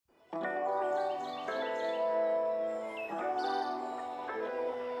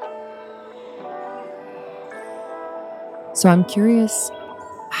So I'm curious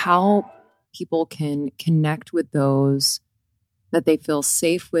how people can connect with those that they feel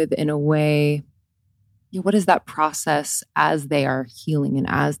safe with in a way. What is that process as they are healing and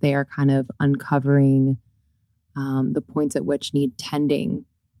as they are kind of uncovering the points at which need tending?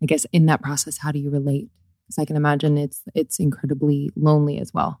 I guess in that process, how do you relate? Because I can imagine it's incredibly lonely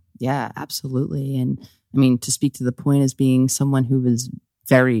as well. Yeah, absolutely. And I mean, to speak to the point as being someone who was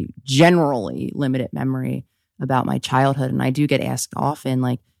very generally limited memory about my childhood, and I do get asked often,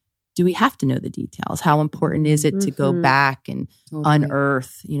 like, do we have to know the details? How important is it to go back and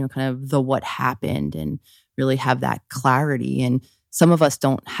unearth, kind of the what happened and really have that clarity? And some of us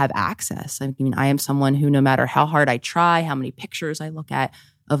don't have access. I mean, I am someone who, no matter how hard I try, how many pictures I look at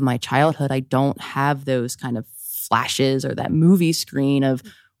of my childhood, I don't have those kind of flashes or that movie screen of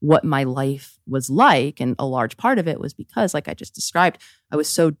what my life was like. And a large part of it was because, like I just described, I was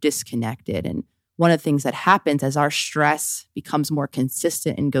so disconnected. And one of the things that happens as our stress becomes more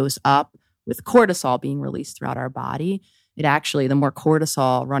consistent and goes up with cortisol being released throughout our body, it actually, the more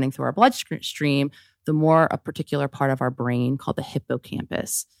cortisol running through our bloodstream, the more a particular part of our brain called the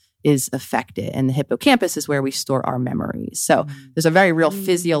hippocampus is affected. And the hippocampus is where we store our memories. So there's a very real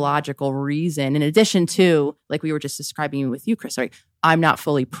physiological reason, in addition to, like we were just describing with you, Chris, sorry, I'm not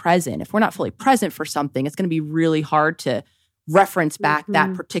fully present. If we're not fully present for something, it's going to be really hard to reference back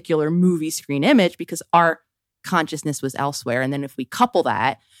that particular movie screen image because our consciousness was elsewhere. And then if we couple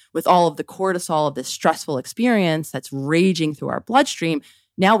that with all of the cortisol of this stressful experience that's raging through our bloodstream,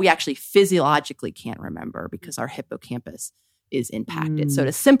 now we actually physiologically can't remember because our hippocampus is impacted. So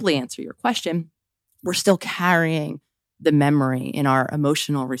to simply answer your question, we're still carrying the memory in our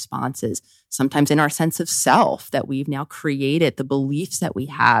emotional responses, sometimes in our sense of self that we've now created, the beliefs that we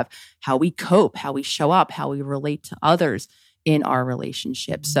have, how we cope, how we show up, how we relate to others in our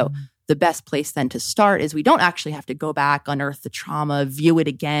relationships. So the best place then to start is we don't actually have to go back, unearth the trauma, view it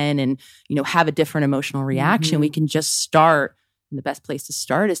again, and have a different emotional reaction. We can just start. And the best place to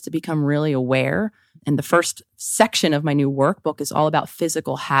start is to become really aware. And the first section of my new workbook is all about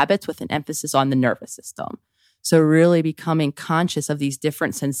physical habits with an emphasis on the nervous system. So really becoming conscious of these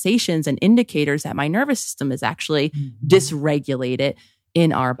different sensations and indicators that my nervous system is actually dysregulated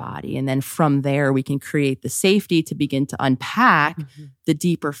in our body. And then from there, we can create the safety to begin to unpack the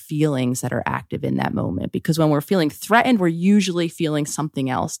deeper feelings that are active in that moment. Because when we're feeling threatened, we're usually feeling something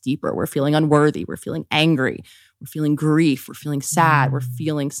else deeper. We're feeling unworthy. We're feeling angry. We're feeling grief. We're feeling sad. We're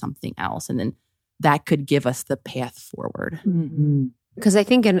feeling something else. And then that could give us the path forward. Because I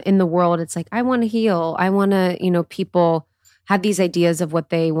think in the world, it's like, I want to heal. I want to, people have these ideas of what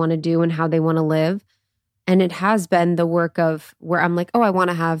they want to do and how they want to live. And it has been the work of where I'm like, oh, I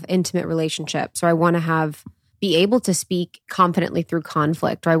want to have intimate relationships, or I want to be able to speak confidently through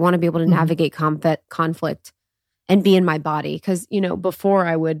conflict, or I want to be able to navigate conflict and be in my body. Because,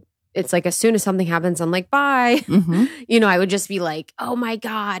 before it's like as soon as something happens, I'm like, bye. I would just be like, oh my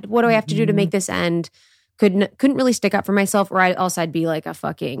God, what do I have to do to make this end? Couldn't really stick up for myself, or I'd be like a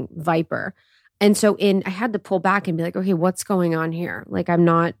fucking viper. And so I had to pull back and be like, okay, what's going on here? Like, I'm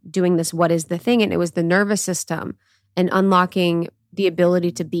not doing this. What is the thing? And it was the nervous system and unlocking the ability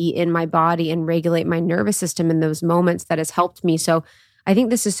to be in my body and regulate my nervous system in those moments that has helped me. So I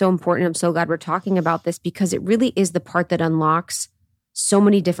think this is so important. I'm so glad we're talking about this because it really is the part that unlocks so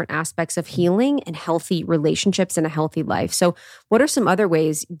many different aspects of healing and healthy relationships and a healthy life. So what are some other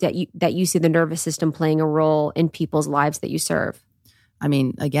ways that you see the nervous system playing a role in people's lives that you serve? I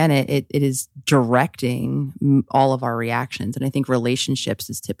mean, again, it is directing all of our reactions. And I think relationships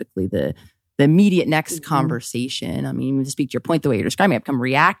is typically the immediate next conversation. I mean, to speak to your point, the way you're describing it, I become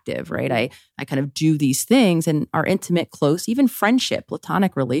reactive, right? I kind of do these things, and our intimate, close, even friendship,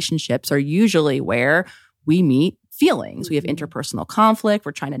 platonic relationships are usually where we meet feelings. We have interpersonal conflict.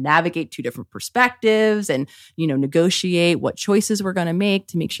 We're trying to navigate two different perspectives and, negotiate what choices we're going to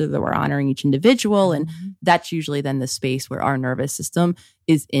make sure that we're honoring each individual. And that's usually then the space where our nervous system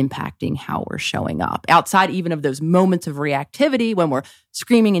is impacting how we're showing up. Outside even of those moments of reactivity when we're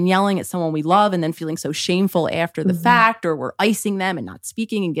screaming and yelling at someone we love and then feeling so shameful after the fact, or we're icing them and not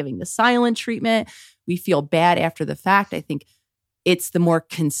speaking and giving the silent treatment, we feel bad after the fact. I think it's the more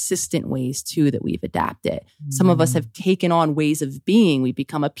consistent ways too that we've adapted. Some of us have taken on ways of being. We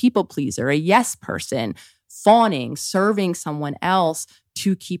become a people pleaser, a yes person, fawning, serving someone else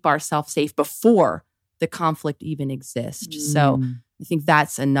to keep ourselves safe before the conflict even exists. So I think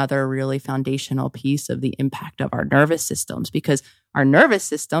that's another really foundational piece of the impact of our nervous systems, because our nervous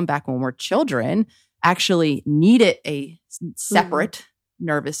system back when we're children actually needed a separate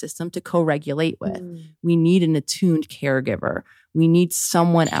nervous system to co-regulate with. We need an attuned caregiver. We need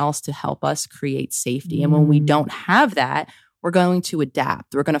someone else to help us create safety. And when we don't have that, we're going to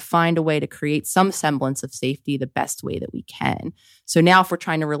adapt. We're going to find a way to create some semblance of safety the best way that we can. So now if we're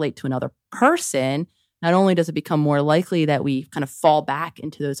trying to relate to another person, not only does it become more likely that we kind of fall back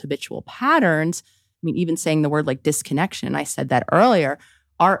into those habitual patterns, I mean, even saying the word like disconnection, I said that earlier,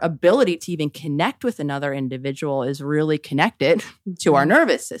 our ability to even connect with another individual is really connected to our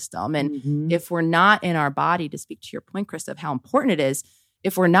nervous system. And if we're not in our body, to speak to your point, Krista, of how important it is,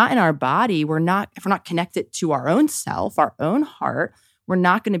 if we're not in our body, if we're not connected to our own self, our own heart, we're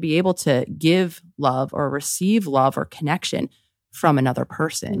not going to be able to give love or receive love or connection from another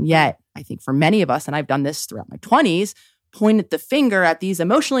person. Yet, I think for many of us, and I've done this throughout my 20s, pointed the finger at these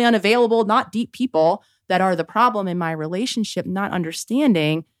emotionally unavailable, not deep people that are the problem in my relationship, not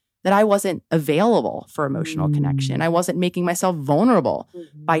understanding that I wasn't available for emotional connection. I wasn't making myself vulnerable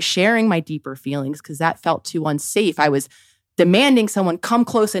by sharing my deeper feelings because that felt too unsafe. I was demanding someone come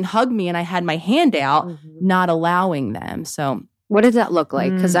close and hug me, and I had my hand out, not allowing them. So what did that look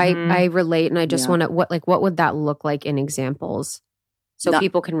like? Because I relate, and I just want to, what would that look like in examples so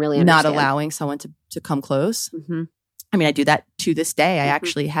people can really understand? Not allowing someone to come close. I mean, I do that to this day.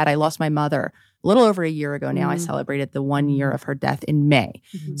 I lost my mother a little over a year ago now. I celebrated the 1 year of her death in May.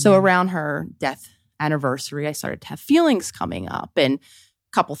 So around her death anniversary, I started to have feelings coming up, and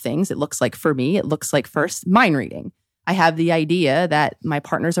a couple things. It looks like first, mind reading. I have the idea that my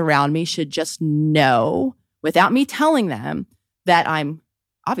partners around me should just know without me telling them that I'm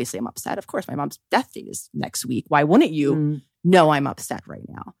upset. Of course, my mom's death date is next week. Why wouldn't you know I'm upset right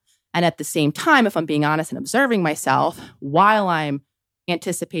now? And at the same time, if I'm being honest and observing myself, while I'm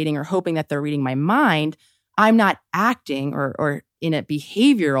anticipating or hoping that they're reading my mind, I'm not acting or in a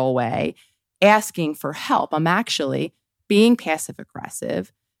behavioral way asking for help. I'm actually being passive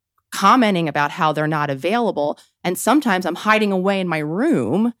aggressive, commenting about how they're not available. And sometimes I'm hiding away in my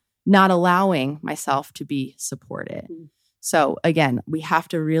room, not allowing myself to be supported. So again, we have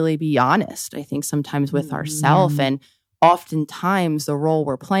to really be honest, I think, sometimes with ourselves. And oftentimes the role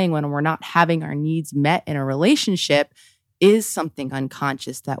we're playing when we're not having our needs met in a relationship is something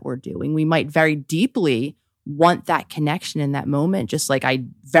unconscious that we're doing. We might very deeply want that connection in that moment, just like I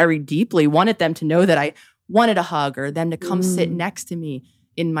very deeply wanted them to know that I wanted a hug or them to come sit next to me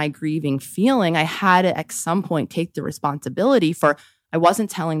in my grieving feeling. I had to at some point take the responsibility for, I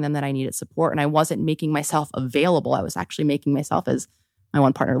wasn't telling them that I needed support, and I wasn't making myself available. I was actually making myself, as my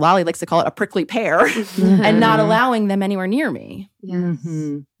one partner, Lolly, likes to call it, a prickly pear and not allowing them anywhere near me.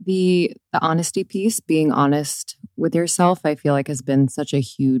 The honesty piece, being honest with yourself, I feel like has been such a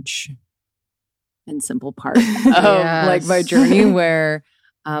huge and simple part of like my journey where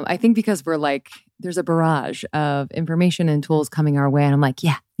I think because we're like, there's a barrage of information and tools coming our way. And I'm like,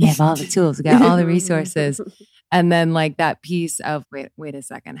 yeah, we have all the tools. We got all the resources. And then like that piece of, wait a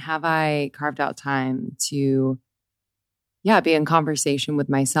second, have I carved out time to, be in conversation with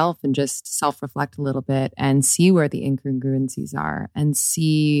myself and just self-reflect a little bit and see where the incongruencies are and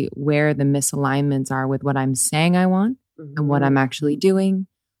see where the misalignments are with what I'm saying I want and what I'm actually doing,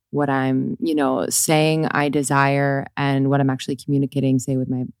 what I'm, saying I desire and what I'm actually communicating, say, with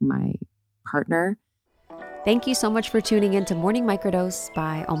my partner. Thank you so much for tuning in to Morning Microdose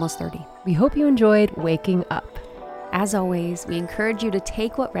by Almost 30. We hope you enjoyed waking up. As always, we encourage you to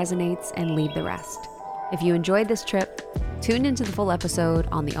take what resonates and leave the rest. If you enjoyed this trip, tune into the full episode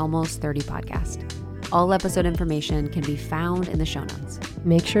on the Almost 30 podcast. All episode information can be found in the show notes.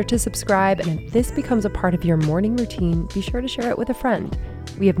 Make sure to subscribe, and if this becomes a part of your morning routine, be sure to share it with a friend.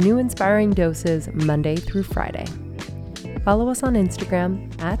 We have new inspiring doses Monday through Friday. Follow us on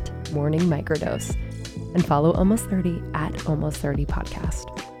Instagram at Morning Microdose and follow Almost 30 at Almost 30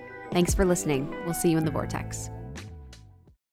 Podcast. Thanks for listening. We'll see you in the vortex.